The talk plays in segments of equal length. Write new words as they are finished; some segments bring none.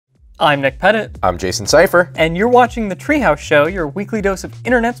I'm Nick Pettit. I'm Jason Seifer. And you're watching the Treehouse Show, your weekly dose of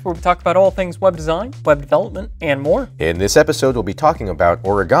internets where we talk about all things web design, web development, and more. In this episode, we'll be talking about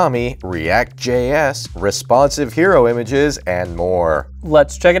Origami, React.js, responsive hero images, and more.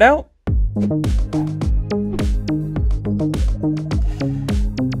 Let's check it out.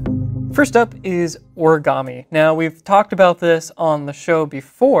 First up is Origami. Now, we've talked about this on the show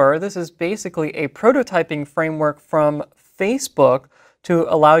before. This is basically a prototyping framework from Facebook to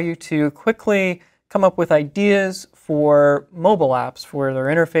allow you to quickly come up with ideas for mobile apps, for their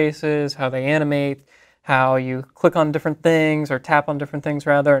interfaces, how they animate, how you click on different things or tap on different things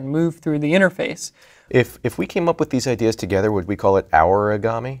rather and move through the interface. If we came up with these ideas together, would we call it our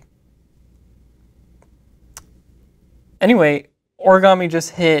Origami? Anyway, Origami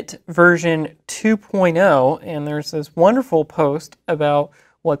just hit version 2.0, and there's this wonderful post about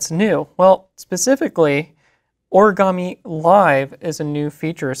what's new. Well, specifically, Origami Live is a new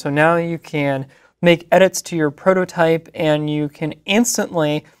feature. So now you can make edits to your prototype, and you can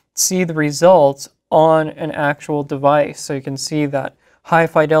instantly see the results on an actual device. So you can see that high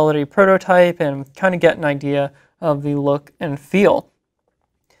fidelity prototype and kind of get an idea of the look and feel.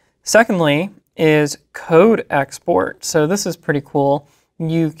 Secondly, is code export. So this is pretty cool.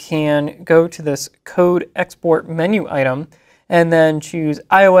 You can go to this code export menu item and then choose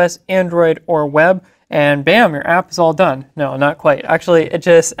iOS, Android, or web, and bam, your app is all done. No, not quite. Actually, it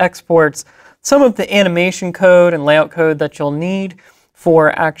just exports some of the animation code and layout code that you'll need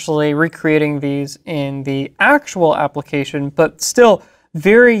for actually recreating these in the actual application, but still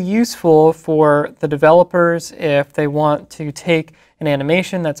very useful for the developers if they want to take an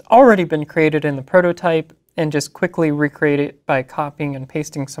animation that's already been created in the prototype and just quickly recreate it by copying and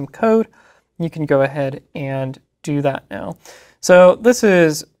pasting some code. You can go ahead and do that now. So this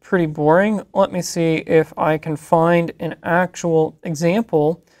is pretty boring. Let me see if I can find an actual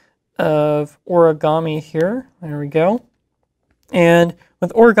example of Origami here. There we go. And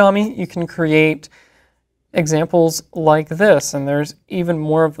with Origami, you can create examples like this, and there's even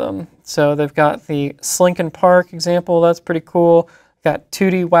more of them. So they've got the Slink and Park example, that's pretty cool. Got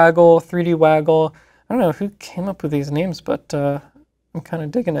 2D waggle, 3D waggle. I don't know who came up with these names, but I'm kind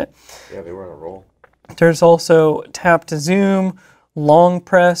of digging it. Yeah, they were on a roll. There's also tap to zoom, long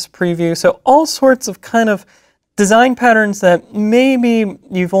press, preview. So all sorts of kind of design patterns that maybe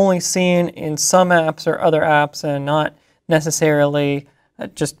you've only seen in some apps or other apps and not necessarily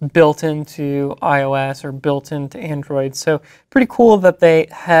just built into iOS or built into Android. So pretty cool that they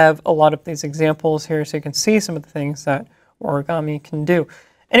have a lot of these examples here so you can see some of the things that Origami can do.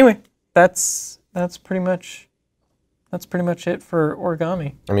 Anyway, that's pretty much it for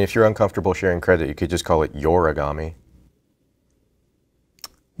Origami. I mean, if you're uncomfortable sharing credit, you could just call it your Origami.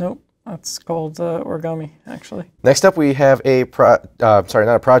 Nope, that's called Origami, actually. Next up, we have an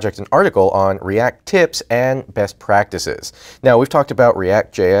article on React tips and best practices. Now, we've talked about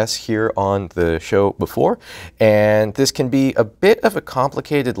React.js here on the show before, and this can be a bit of a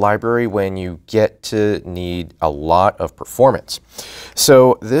complicated library when you get to need a lot of performance.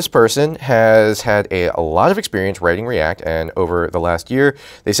 So this person has had a lot of experience writing React, and over the last year,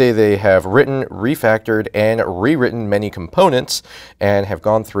 they say they have written, refactored, and rewritten many components, and have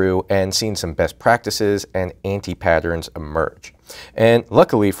gone through and seen some best practices and anti-patterns emerge. And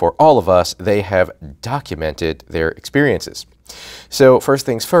luckily for all of us, they have documented their experiences. So first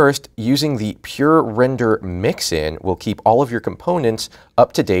things first, using the pure render mix-in will keep all of your components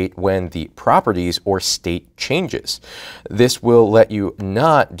up to date when the properties or state changes. This will let you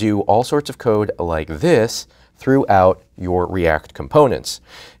not do all sorts of code like this throughout your React components.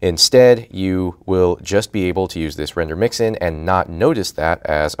 Instead, you will just be able to use this render mix-in and not notice that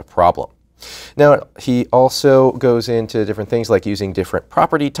as a problem. Now, he also goes into different things like using different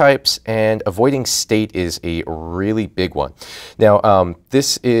property types, and avoiding state is a really big one. Now,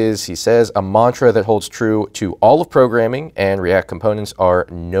 this is, he says, a mantra that holds true to all of programming, and React components are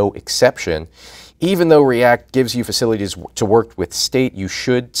no exception. Even though React gives you facilities to work with state, you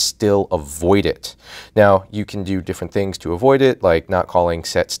should still avoid it. Now, you can do different things to avoid it, like not calling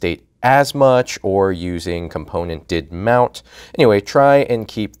setState as much or using component did mount. Anyway, try and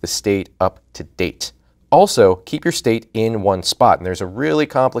keep the state up to date. Also, keep your state in one spot. And there's a really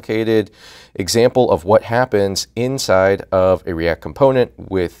complicated example of what happens inside of a React component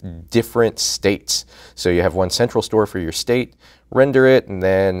with different states. So you have one central store for your state, render it, and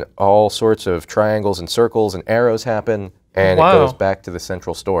then all sorts of triangles and circles and arrows happen, and it goes back to the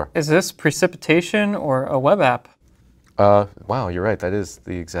central store. Is this precipitation or a web app? Wow, you're right. That is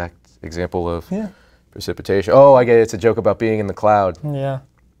the exact example of precipitation. Oh, I get it. It's a joke about being in the cloud. Yeah.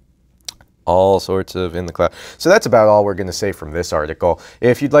 all sorts of in the cloud. So that's about all we're going to say from this article.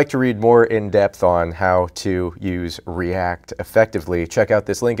 If you'd like to read more in depth on how to use React effectively, check out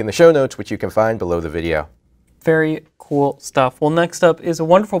this link in the show notes, which you can find below the video. Very cool stuff. Well, next up is a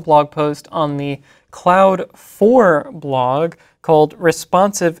wonderful blog post on the Cloud 4 blog called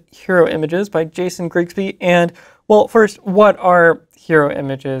Responsive Hero Images by Jason Grigsby. And, well, first, what are hero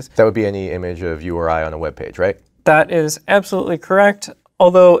images? That would be any image of you or I on a web page, right? That is absolutely correct,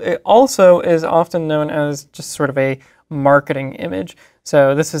 although it also is often known as just sort of a marketing image.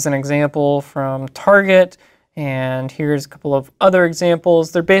 So this is an example from Target, and here's a couple of other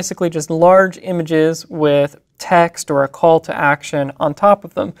examples. They're basically just large images with text or a call to action on top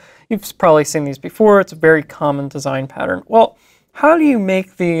of them. You've probably seen these before. It's a very common design pattern. Well, how do you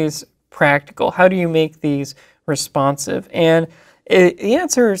make these practical? How do you make these responsive? And the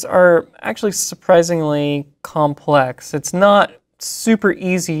answers are actually surprisingly complex. It's not super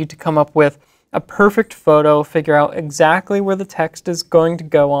easy to come up with a perfect photo, figure out exactly where the text is going to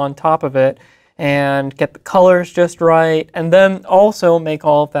go on top of it, and get the colors just right, and then also make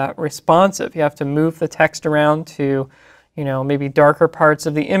all of that responsive. You have to move the text around to, you know, maybe darker parts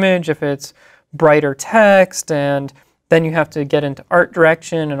of the image if it's brighter text, and then you have to get into art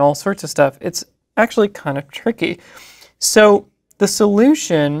direction and all sorts of stuff. It's actually kind of tricky. So the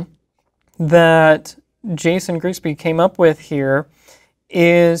solution that Jason Grigsby came up with here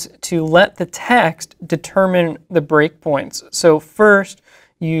is to let the text determine the breakpoints. So first,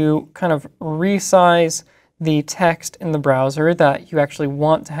 you kind of resize the text in the browser that you actually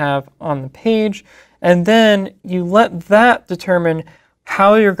want to have on the page, and then you let that determine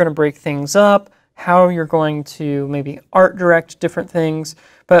how you're going to break things up, how you're going to maybe art direct different things.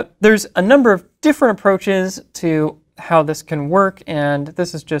 But there's a number of different approaches to how this can work, and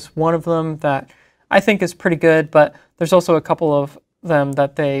this is just one of them that I think is pretty good, but there's also a couple of them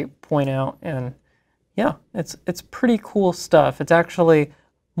that they point out, and yeah, it's pretty cool stuff. It's actually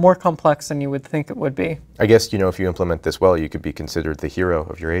more complex than you would think it would be. I guess, you know, if you implement this well, you could be considered the hero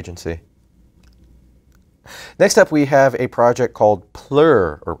of your agency. Next up, we have a project called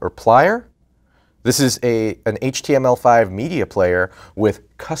Pleure, or Pleure. This is an HTML5 media player with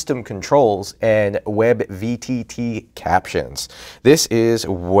custom controls and web VTT captions. This is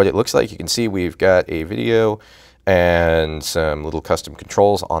what it looks like. You can see we've got a video and some little custom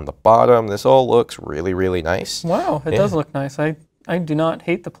controls on the bottom. This all looks really, really nice. Wow, it does look nice. I do not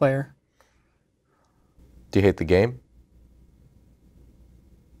hate the player. Do you hate the game?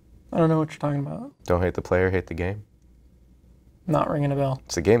 I don't know what you're talking about. Don't hate the player, hate the game? Not ringing a bell.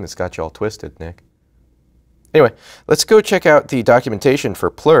 It's the game that's got you all twisted, Nick. Anyway, let's go check out the documentation for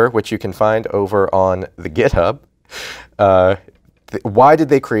Pleure, which you can find over on the GitHub. Why did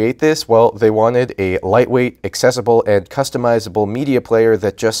they create this? Well, they wanted a lightweight, accessible, and customizable media player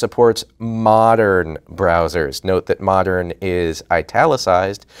that just supports modern browsers. Note that modern is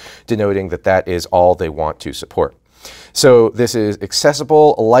italicized, denoting that that is all they want to support. So this is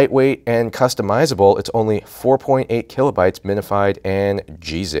accessible, lightweight, and customizable. It's only 4.8 kilobytes minified and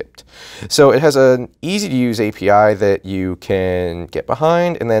gzipped. So it has an easy-to-use API that you can get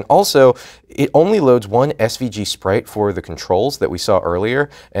behind, and then also it only loads one SVG sprite for the controls that we saw earlier,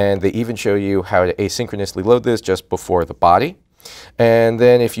 and they even show you how to asynchronously load this just before the body. And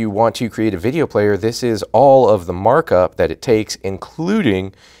then if you want to create a video player, this is all of the markup that it takes,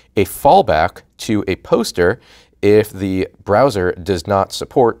 including a fallback to a poster if the browser does not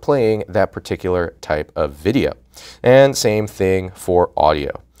support playing that particular type of video. And same thing for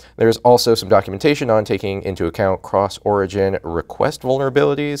audio. There's also some documentation on taking into account cross-origin request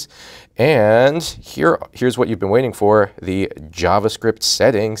vulnerabilities. And here's what you've been waiting for, the JavaScript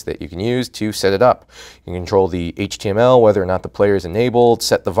settings that you can use to set it up. You can control the HTML, whether or not the player is enabled,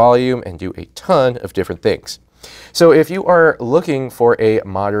 set the volume, and do a ton of different things. So if you are looking for a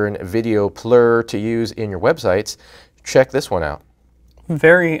modern video Pleure to use in your websites, check this one out.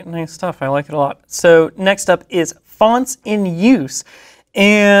 Very nice stuff. I like it a lot. So next up is Fonts in Use.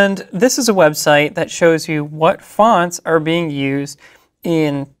 And this is a website that shows you what fonts are being used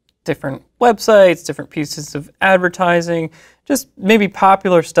in different websites, different pieces of advertising, just maybe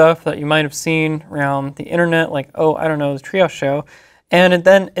popular stuff that you might have seen around the internet, like, oh, I don't know, the Treehouse Show. And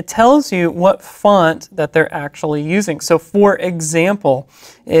then it tells you what font that they're actually using. So for example,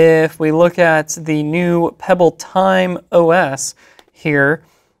 if we look at the new Pebble Time OS here,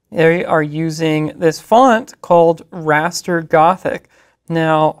 they are using this font called Raster Gothic.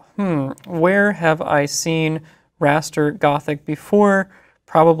 Now, where have I seen Raster Gothic before?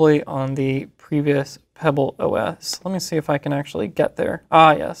 Probably on the previous Pebble OS. Let me see if I can actually get there.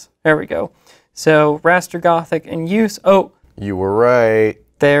 Ah, yes, there we go. So Raster Gothic in use. Oh, you were right.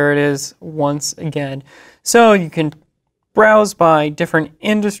 there it is once again. So you can browse by different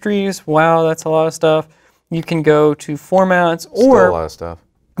industries. Wow, that's a lot of stuff. You can go to formats, or Still a lot of stuff.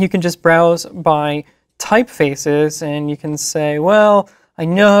 You can just browse by typefaces, and you can say, well, I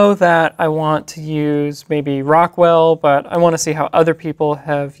know that I want to use maybe Rockwell, but I want to see how other people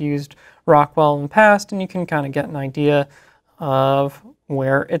have used Rockwell in the past, and you can kind of get an idea of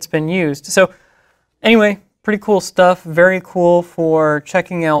where it's been used. So anyway, pretty cool stuff. Very cool for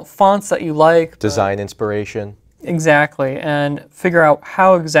checking out fonts that you like. Design inspiration. Exactly, and figure out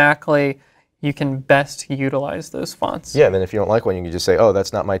how exactly you can best utilize those fonts. Yeah, and then if you don't like one, you can just say, oh,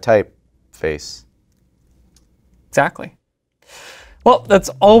 that's not my typeface. Exactly. Well, that's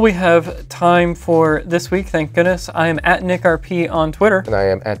all we have time for this week, thank goodness. I am at NickRP on Twitter. And I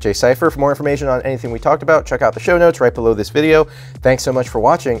am at Seifer. For more information on anything we talked about, check out the show notes right below this video. Thanks so much for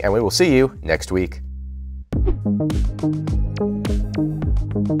watching, and we will see you next week.